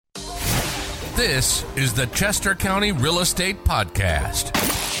This is the Chester County Real Estate Podcast,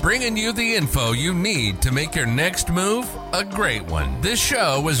 bringing you the info you need to make your next move a great one. This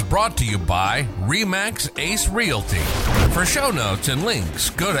show is brought to you by RE/MAX Ace Realty. For show notes and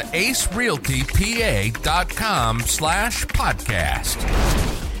links, go to acerealtypa.com/podcast.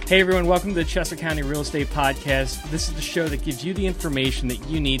 Hey everyone, welcome to the Chester County Real Estate Podcast. This is the show that gives you the information that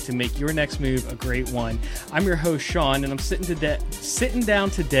you need to make your next move a great one. I'm your host, Sean, and I'm sitting down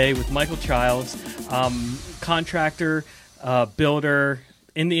today with Michael Childs, contractor, builder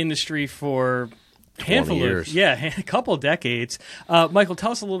in the industry for a handful of years. A couple of decades. Michael,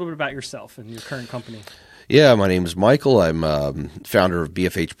 tell us a little bit about yourself and your current company. Yeah, my name is Michael. I'm founder of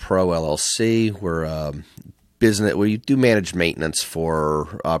BFH Pro LLC. We're business. We do managed maintenance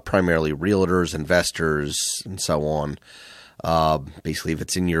for primarily realtors, investors, and so on. Basically, if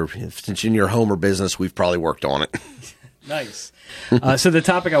it's in your home or business, we've probably worked on it. Nice. So the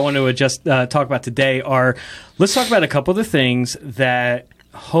topic I want to talk about today let's talk about a couple of the things that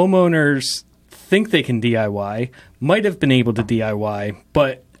homeowners think they can DIY, might have been able to DIY,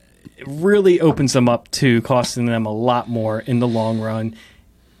 but it really opens them up to costing them a lot more in the long run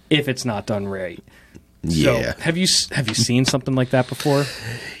if it's not done right. Yeah. So have you seen something like that before?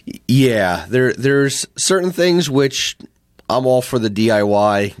 Yeah. There's certain things which I'm all for the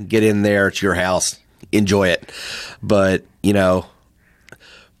DIY. Get in there. It's your house. Enjoy it. But,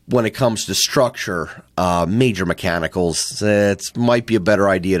 when it comes to structure, major mechanicals, it might be a better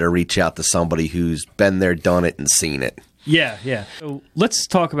idea to reach out to somebody who's been there, done it, and seen it. Yeah. So let's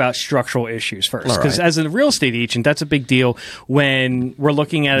talk about structural issues first, because as a real estate agent, that's a big deal when we're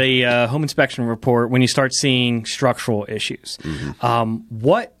looking at a home inspection report, when you start seeing structural issues. Mm-hmm.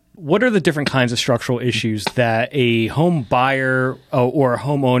 What are the different kinds of structural issues that a home buyer or a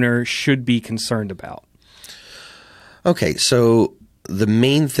homeowner should be concerned about? Okay, so the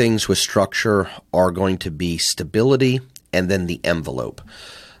main things with structure are going to be stability and then the envelope.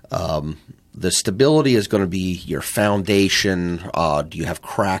 The stability is going to be your foundation. Do you have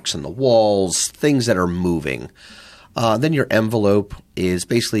cracks in the walls? Things that are moving. Then your envelope is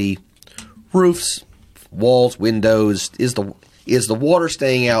basically roofs, walls, windows. Is the water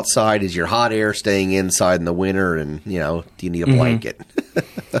staying outside? Is your hot air staying inside in the winter? And do you need a blanket?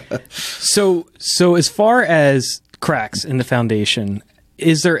 So as far as cracks in the foundation,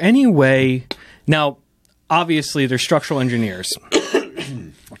 is there any way? Now, obviously, they're structural engineers.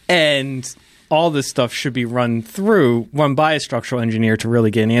 And all this stuff should be run by a structural engineer to really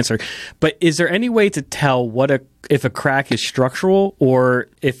get an answer. But is there any way to tell if a crack is structural or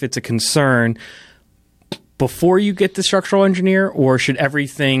if it's a concern before you get the structural engineer, or should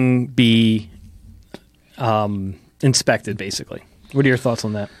everything be inspected, basically? What are your thoughts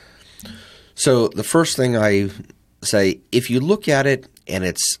on that? So the first thing I say, if you look at it and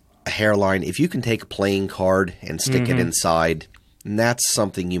it's a hairline, if you can take a playing card and stick it inside, and that's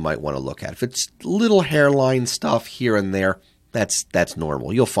something you might want to look at. If it's little hairline stuff here and there, that's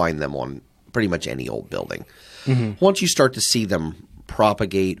normal. You'll find them on pretty much any old building. Mm-hmm. Once you start to see them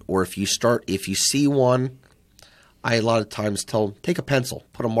propagate, or if you see one, I a lot of times tell them, take a pencil,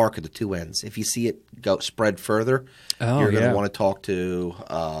 put a mark at the two ends. If you see it go spread further, you're going to want to talk to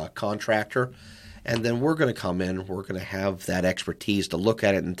a contractor, and then we're going to come in. We're going to have that expertise to look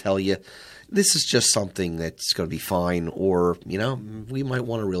at it and tell you, this is just something that's going to be fine, or, we might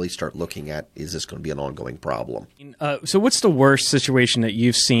want to really start looking at, is this going to be an ongoing problem? So what's the worst situation that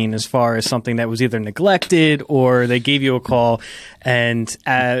you've seen as far as something that was either neglected or they gave you a call? And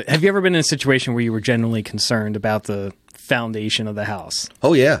have you ever been in a situation where you were genuinely concerned about the foundation of the house?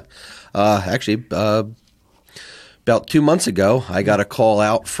 Oh, yeah. Actually, about 2 months ago, I got a call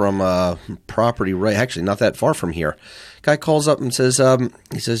out from a property actually not that far from here. Guy calls up and says,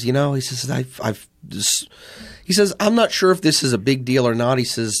 he says, I'm not sure if this is a big deal or not. He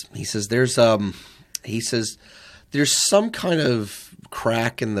says there's some kind of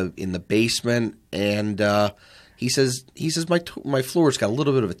crack in the basement, and he says my floor's got a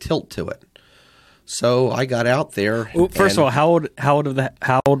little bit of a tilt to it. So I got out there. Well, first of all, how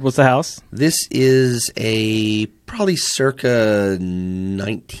old was the house? This is probably circa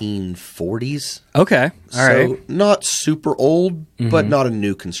 1940s. Okay, all right. So not super old, but not a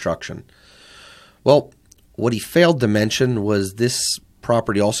new construction. Well, what he failed to mention was this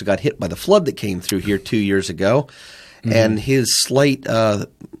property also got hit by the flood that came through here 2 years ago, and his slight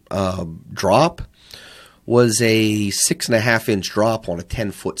drop was a 6.5-inch drop on a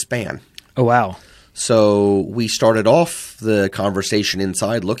 10-foot span. Oh, wow. So we started off the conversation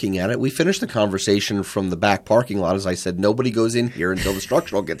inside looking at it. We finished the conversation from the back parking lot. As I said, nobody goes in here until the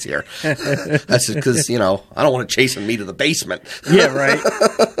structural gets here. That's because, I don't want to chase me to the basement. Yeah, right.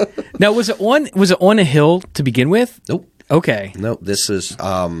 Now, was it on a hill to begin with? Nope. Okay. No, this is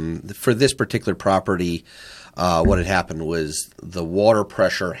for this particular property. What had happened was the water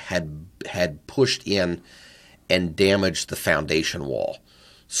pressure had pushed in and damaged the foundation wall.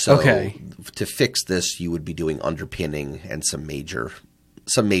 So to fix this, you would be doing underpinning and some major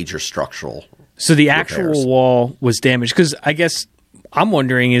structural. So the repairs. actual wall was damaged, because I guess I'm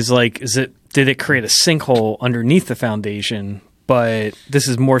wondering did it create a sinkhole underneath the foundation? But this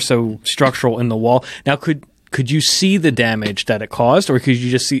is more so structural in the wall. Now, could you see the damage that it caused, or could you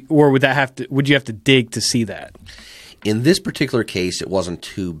just see, or would you have to dig to see that? In this particular case, it wasn't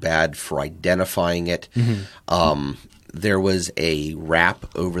too bad for identifying it. Mm-hmm. There was a wrap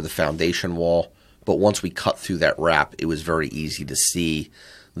over the foundation wall, but once we cut through that wrap, it was very easy to see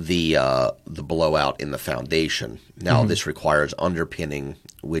the blowout in the foundation. Now, this requires underpinning,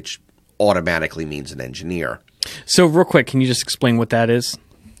 which automatically means an engineer. So real quick, can you just explain what that is?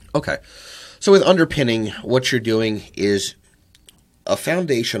 Okay. So with underpinning, what you're doing is a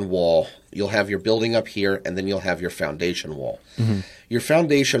foundation wall. You'll have your building up here, and then you'll have your foundation wall. Mm-hmm. Your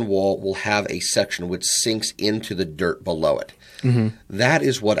foundation wall will have a section which sinks into the dirt below it. Mm-hmm. That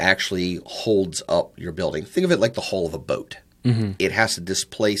is what actually holds up your building. Think of it like the hull of a boat. Mm-hmm. It has to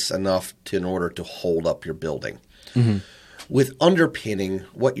displace enough in order to hold up your building. Mm-hmm. With underpinning,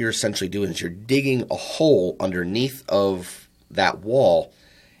 what you're essentially doing is you're digging a hole underneath of that wall,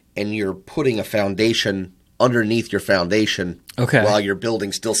 and you're putting a foundation underneath your foundation while your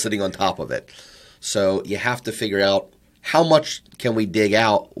building's still sitting on top of it. So you have to figure out how much can we dig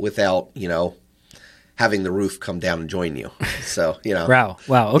out without, having the roof come down and join you. So,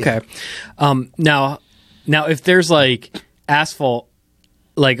 Wow. Okay. Yeah. Now if there's like asphalt,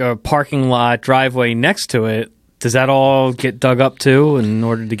 like a parking lot, driveway next to it, does that all get dug up too in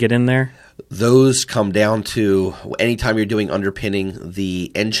order to get in there? Those come down to anytime you're doing underpinning,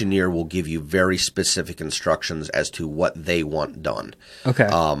 the engineer will give you very specific instructions as to what they want done. Okay.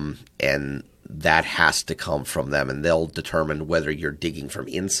 And that has to come from them, and they'll determine whether you're digging from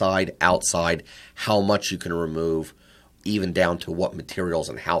inside, outside, how much you can remove, even down to what materials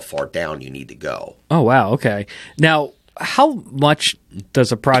and how far down you need to go. Oh, wow. Okay. Now, how much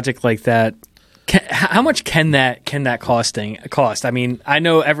does a project like that how much can that cost? I mean, I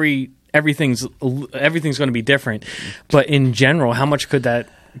know everything's going to be different, but in general, how much could that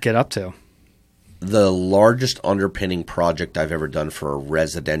get up to? The largest underpinning project I've ever done for a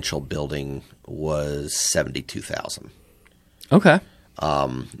residential building was $72,000. Okay.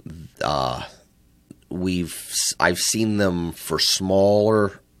 I've seen them for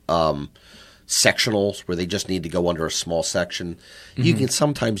smaller sectionals where they just need to go under a small section. Mm-hmm.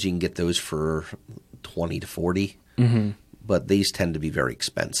 Sometimes you can get those for $20 to $40, mm-hmm. but these tend to be very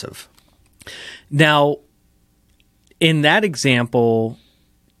expensive. Now, in that example,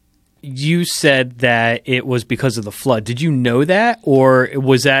 you said that it was because of the flood. Did you know that, or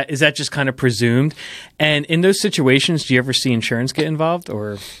is that just kind of presumed? And in those situations, do you ever see insurance get involved,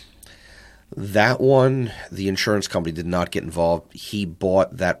 or? That one, the insurance company did not get involved. He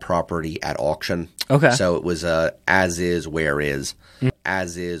bought that property at auction. Okay. So it was as is, where is. Mm.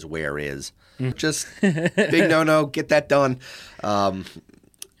 As is, where is. Mm. Just big no-no, get that done. So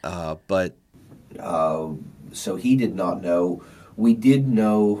he did not know. We did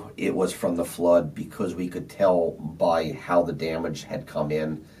know it was from the flood because we could tell by how the damage had come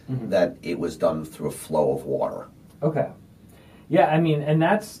in mm-hmm. that it was done through a flow of water. Okay. Yeah, I mean, and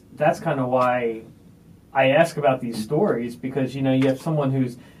that's kind of why I ask about these stories, because, you have someone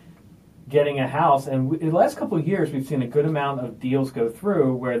who's getting a house, and in the last couple of years, we've seen a good amount of deals go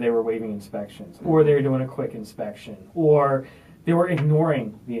through where they were waiving inspections, or they were doing a quick inspection, or they were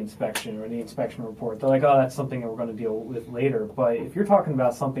ignoring the inspection or the inspection report. They're like, oh, that's something that we're going to deal with later. But if you're talking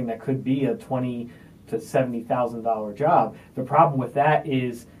about something that could be a $20,000 to $70,000 job, the problem with that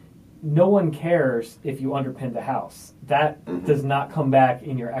is no one cares if you underpinned the house. That mm-hmm. does not come back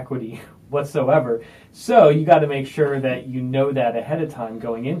in your equity whatsoever. So you got to make sure that you know that ahead of time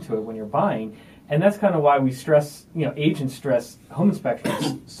going into it when you're buying. And that's kind of why we stress, agents stress home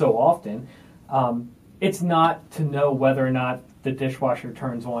inspections so often. It's not to know whether or not the dishwasher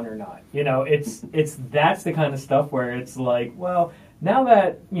turns on or not. That's the kind of stuff where it's like, well, now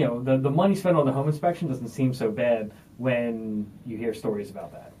that, the money spent on the home inspection doesn't seem so bad when you hear stories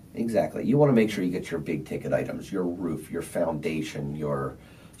about that. Exactly. You want to make sure you get your big ticket items, your roof, your foundation, your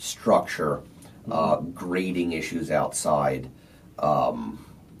structure, grading issues outside. Are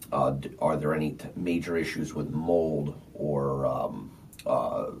there any major issues with mold or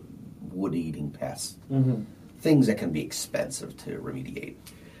wood-eating pests? Mm-hmm. Things that can be expensive to remediate.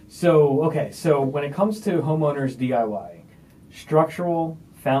 So when it comes to homeowners DIY, structural,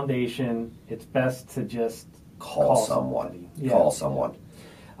 foundation, it's best to just Call somebody. someone. Call someone.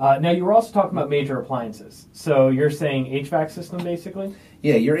 Now, you were also talking about major appliances. So you're saying HVAC system, basically?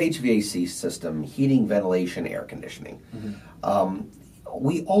 Yeah, your HVAC system, heating, ventilation, air conditioning.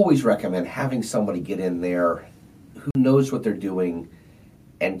 We always recommend having somebody get in there who knows what they're doing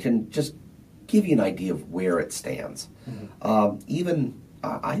and can just give you an idea of where it stands. I've even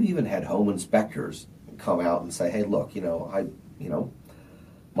had home inspectors come out and say, "Hey, look,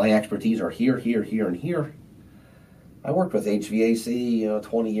 my expertise are here, here, here, and here. I worked with HVAC,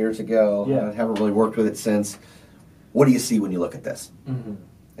 20 years ago. Yeah. I haven't really worked with it since. What do you see when you look at this?"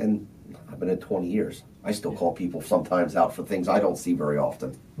 And I've been at 20 years. I still call people sometimes out for things I don't see very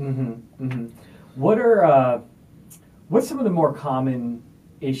often. What's some of the more common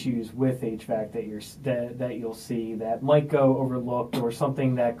issues with HVAC that you'll see that might go overlooked, or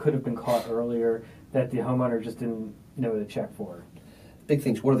something that could have been caught earlier that the homeowner just didn't know to check for? Big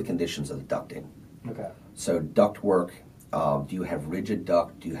things, what are the conditions of the ducting? Okay. So duct work, do you have rigid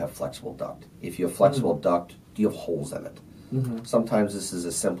duct? Do you have flexible duct? If you have flexible duct, do you have holes in it? Sometimes this is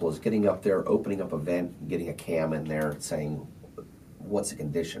as simple as getting up there, opening up a vent, getting a cam in there, saying, what's the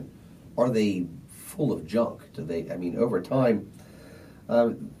condition? Are they full of junk? Over time,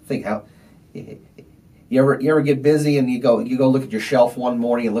 think how... You ever get busy and you go look at your shelf one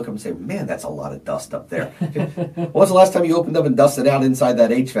morning and look up and say, "Man, that's a lot of dust up there." When was the last time you opened up and dusted out inside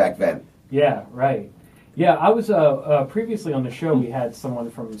that HVAC vent? Yeah, right. Yeah, I was previously on the show. We had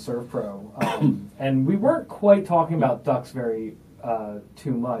someone from ServPro, and we weren't quite talking about ducts very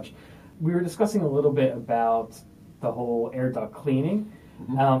too much. We were discussing a little bit about the whole air duct cleaning,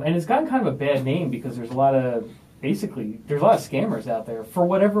 and it's gotten kind of a bad name because there's a lot of scammers out there. For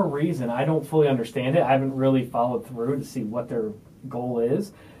whatever reason, I don't fully understand it. I haven't really followed through to see what their goal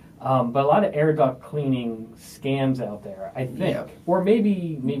is. But a lot of air duct cleaning scams out there, I think. Yeah. Or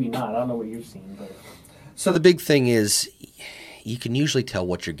maybe not. I don't know what you've seen. But So the big thing is you can usually tell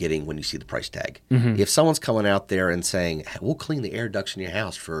what you're getting when you see the price tag. If someone's coming out there and saying, "We'll clean the air ducts in your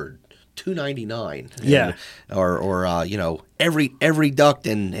house for $299," or every duct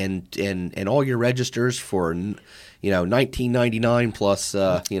and all your registers for $19.99 plus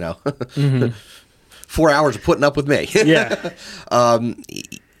 4 hours of putting up with me.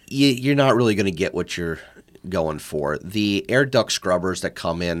 You're not really going to get what you're going for. The air duct scrubbers that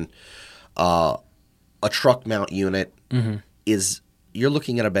come in a truck mount unit you're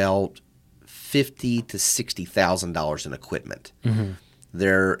looking at about $50,000 to $60,000 in equipment. And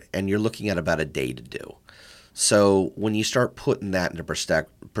you're looking at about a day to do. So when you start putting that into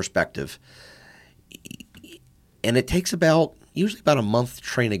perspective, and it takes usually about a month to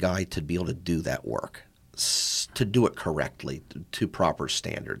train a guy to be able to do that work, to do it correctly, to proper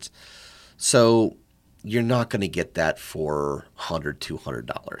standards. So you're not going to get that for $100,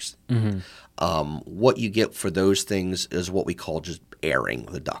 $200. What you get for those things is what we call just airing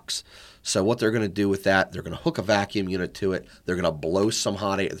the ducts. So what they're going to do with that, they're going to hook a vacuum unit to it. They're going to blow some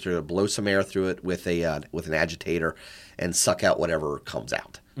air through it with an agitator, and suck out whatever comes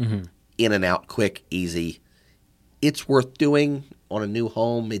out. In and out, quick, easy. It's worth doing on a new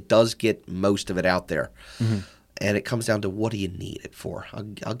home. It does get most of it out there, and it comes down to what do you need it for.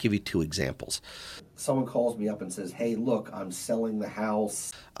 I'll give you two examples. Someone calls me up and says, "Hey, look, I'm selling the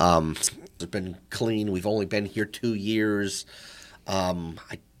house. It's been clean. We've only been here 2 years.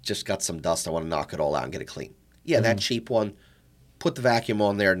 I just got some dust. I want to knock it all out and get it clean." Yeah, that cheap one. Put the vacuum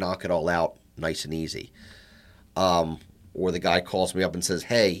on there, knock it all out, nice and easy. Or the guy calls me up and says,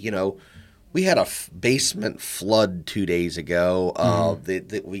 "Hey, we had a basement flood 2 days ago.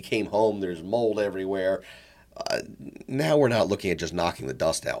 We came home. There's mold everywhere. Now we're not looking at just knocking the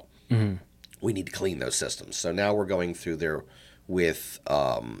dust out. We need to clean those systems. So now we're going through there with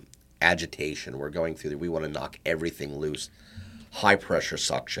agitation. We're going through there. We want to knock everything loose. High pressure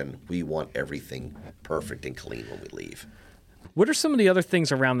suction. We want everything perfect and clean when we leave." what are some of the other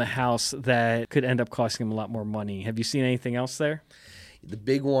things around the house that could end up costing them a lot more money? Have you seen anything else there? The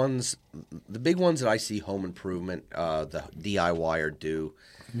big ones that I see home improvement, the DIYer do,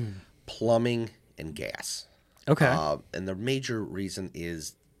 plumbing and gas. Okay. And the major reason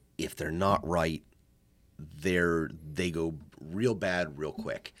is if they're not right, they go real bad real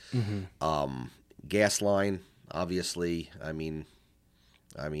quick. Gas line, obviously, you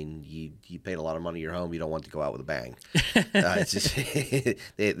paid a lot of money in your home. You don't want to go out with a bang. It's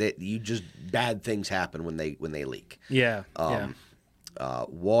just bad things happen when they leak. Yeah.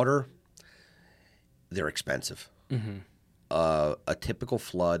 Water, they're expensive. A typical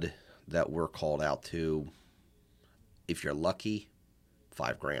flood that we're called out to, if you're lucky,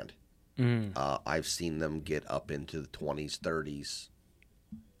 $5,000. I've seen them get up into the 20s, 30s,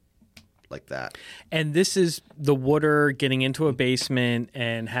 like that. And this is the water getting into a basement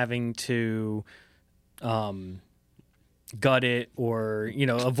and having to gut it, or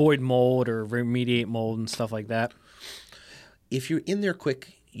avoid mold or remediate mold and stuff like that. If you're in there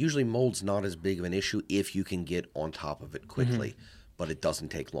quick, usually mold's not as big of an issue if you can get on top of it quickly, but it doesn't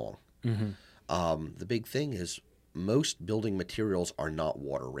take long. The big thing is most building materials are not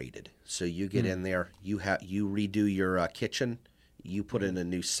water rated. So you get in there, you redo your kitchen, you put in a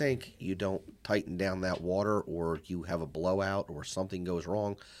new sink, you don't tighten down that water, or you have a blowout or something goes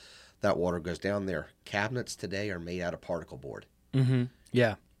wrong, that water goes down there. Cabinets today are made out of particle board.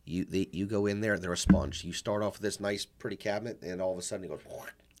 Yeah. You go in there, they're a sponge. You start off with this nice, pretty cabinet, and all of a sudden it goes.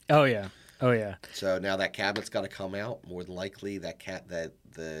 Oh yeah. Oh yeah. So now that cabinet's got to come out. More than likely, that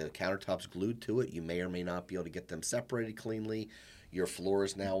the countertop's glued to it. You may or may not be able to get them separated cleanly. Your floor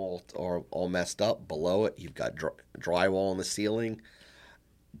is now all messed up. Below it, you've got drywall on the ceiling.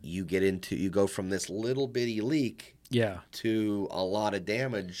 You go from this little bitty leak, to a lot of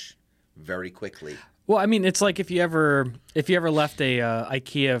damage very quickly. Well, I mean, it's like if you ever left a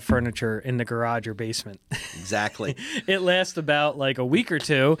IKEA furniture in the garage or basement. Exactly. It lasts about like a week or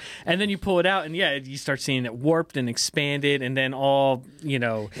two, and then you pull it out, and you start seeing it warped and expanded, and then all.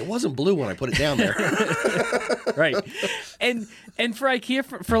 It wasn't blue when I put it down there. Right. And for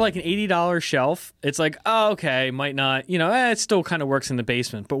IKEA, for like an $80 shelf, it's like, oh, okay, might not, it still kind of works in the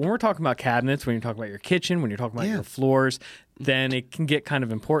basement. But when we're talking about cabinets, when you're talking about your kitchen, when you're talking about your floors, then it can get kind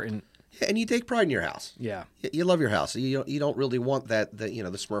of important. And you take pride in your house. Yeah, you love your house. You don't really want the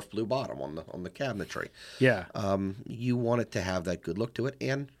Smurf blue bottom on the cabinetry. Yeah. You want it to have that good look to it,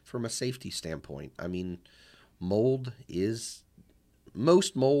 and from a safety standpoint, I mean, most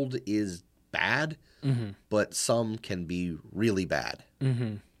mold is bad, but some can be really bad.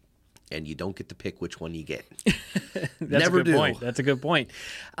 And you don't get to pick which one you get. That's a good point. That's a good point.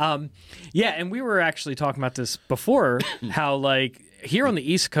 And we were actually talking about this before, how like here on the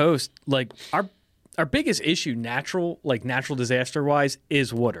East Coast, like our biggest issue, natural disaster wise,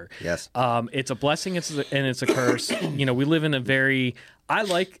 is water. Yes. It's a blessing, and it's a curse. We live in a very. I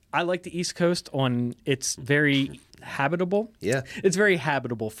like the East Coast it's very habitable. Yeah. It's very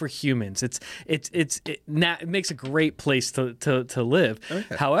habitable for humans. It makes a great place to live.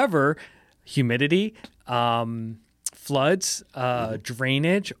 Okay. However, humidity, floods,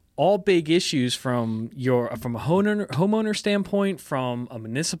 drainage, all big issues from a homeowner standpoint, from a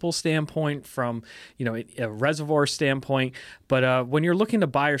municipal standpoint, from a reservoir standpoint. But when you're looking to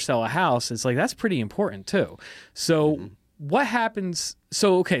buy or sell a house, it's like that's pretty important too. So what happens?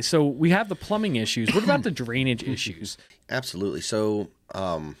 So we have the plumbing issues. What about the drainage issues? Absolutely. So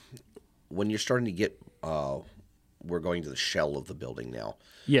when you're starting to get we're going to the shell of the building now.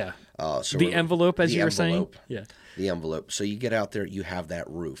 Yeah. So the envelope, as you were saying? Yeah. The envelope. So you get out there, you have that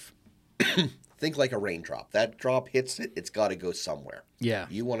roof. Think like a raindrop. That drop hits it, it's got to go somewhere. Yeah.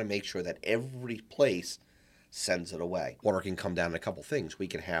 You want to make sure that every place sends it away. Water can come down in a couple things. We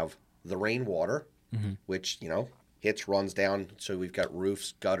can have the rainwater, which, hits, runs down. So we've got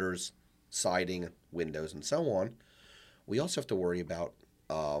roofs, gutters, siding, windows, and so on. We also have to worry about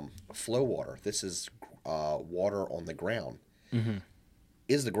flow water. This is water on the ground.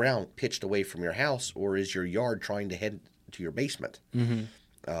 Is the ground pitched away from your house, or is your yard trying to head to your basement?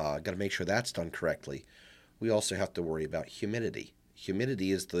 Got to make sure that's done correctly. We also have to worry about humidity.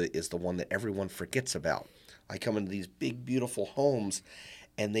 Humidity is the one that everyone forgets about. I come into these big, beautiful homes,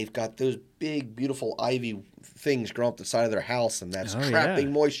 and they've got those big, beautiful ivy things growing up the side of their house, and that's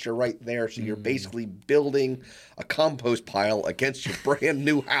trapping moisture right there. So you're basically building a compost pile against your brand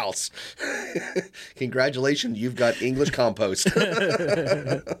new house. Congratulations, you've got English compost.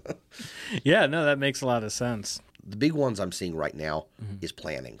 Yeah, no, that makes a lot of sense. The big ones I'm seeing right now is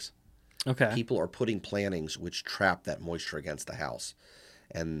plantings. Okay. People are putting plantings which trap that moisture against the house.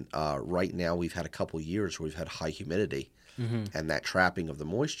 And right now we've had a couple years where we've had high humidity, and that trapping of the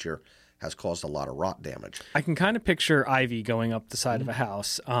moisture has caused a lot of rot damage. I can kind of picture ivy going up the side of a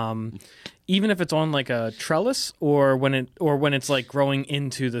house, even if it's on like a trellis or when it's like growing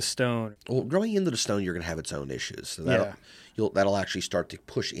into the stone. Well, growing into the stone, you're going to have its own issues. So that'll actually start to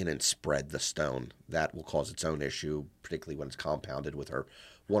push in and spread the stone. That will cause its own issue, particularly when it's compounded with our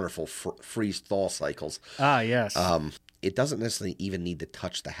wonderful freeze-thaw cycles. Ah, yes. It doesn't necessarily even need to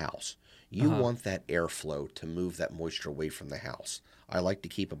touch the house. You want that airflow to move that moisture away from the house. I like to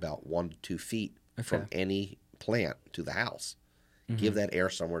keep about 1 to 2 feet from any plant to the house. Give that air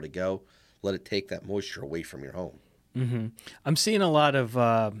somewhere to go. Let it take that moisture away from your home. I'm seeing a lot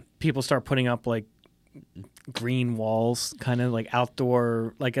of people start putting up like green walls, kind of like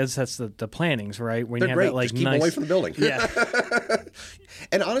outdoor, like as that's the plantings, right? When They're you have great. that, like, Just keep them away from the building. Yeah.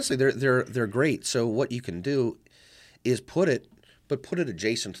 And honestly, they're great. So what you can do is put it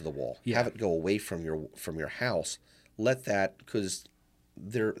adjacent to the wall. Yeah. Have it go away from your house. Let that, because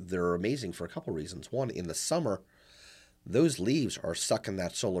they're amazing for a couple reasons. One, in the summer, those leaves are sucking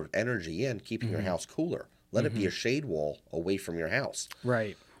that solar energy in, keeping your house cooler. Let it be a shade wall away from your house.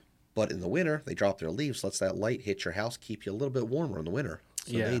 Right. But in the winter, they drop their leaves, lets that light hit your house, keep you a little bit warmer in the winter.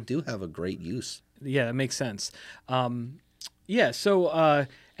 So Yeah. they do have a great use. Yeah, that makes sense. Yeah. So,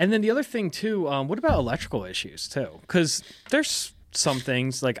 and then the other thing too, what about electrical issues too? Because there's some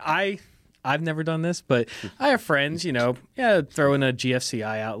things like I've never done this, but I have friends, throw in a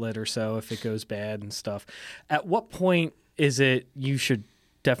GFCI outlet or so if it goes bad and stuff. At what point is it you should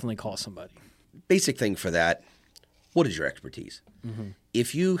definitely call somebody? Basic thing for that, what is your expertise?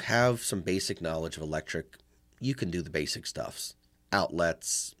 If you have some basic knowledge of electric, you can do the basic stuffs.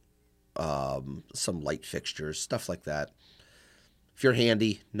 Outlets, some light fixtures, stuff like that. If you're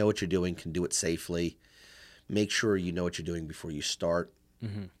handy, know what you're doing, can do it safely, make sure you know what you're doing before you start.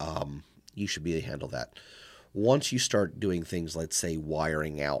 You should be able to handle that. Once you start doing things, let's say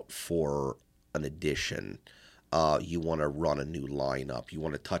wiring out for an addition, you want to run a new line up, you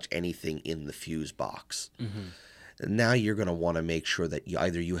want to touch anything in the fuse box. Now you're going to want to make sure that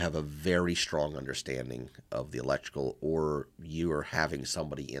either you have a very strong understanding of the electrical, or you are having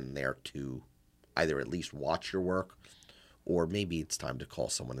somebody in there to either at least watch your work, or maybe it's time to call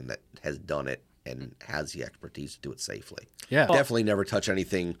someone in that has done it and has the expertise to do it safely. Yeah. Definitely never touch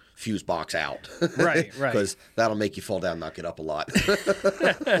anything fuse box out. Right. Because that'll make you fall down and not get up a lot.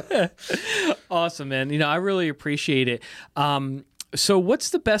 Awesome, man. I really appreciate it. So what's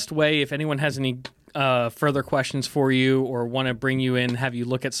the best way, if anyone has any further questions for you or want to bring you in, have you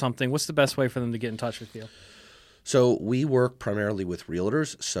look at something, what's the best way for them to get in touch with you? So we work primarily with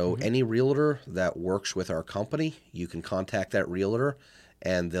realtors. So any realtor that works with our company, you can contact that realtor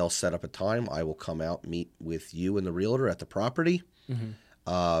and they'll set up a time. I will come out, meet with you and the realtor at the property.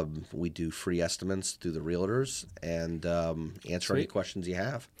 We do free estimates through the realtors and answer any questions you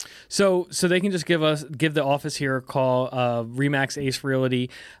have. So they can just give the office here a call, Remax Ace Realty.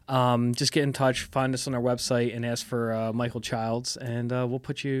 Just get in touch, find us on our website, and ask for Michael Childs, and we'll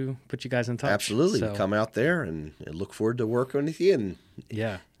put you guys in touch. Absolutely. So, Come out there and look forward to working with you and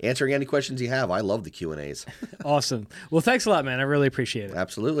answering any questions you have. I love the Q&As. Awesome. Well, thanks a lot, man. I really appreciate it.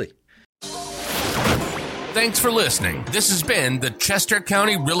 Absolutely. Thanks for listening. This has been the Chester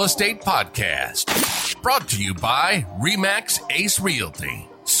County Real Estate Podcast, brought to you by Remax Ace Realty,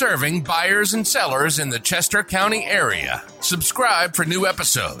 serving buyers and sellers in the Chester County area. Subscribe for new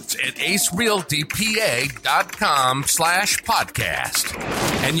episodes at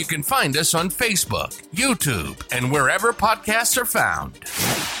acerealtypa.com/podcast. And you can find us on Facebook, YouTube, and wherever podcasts are found.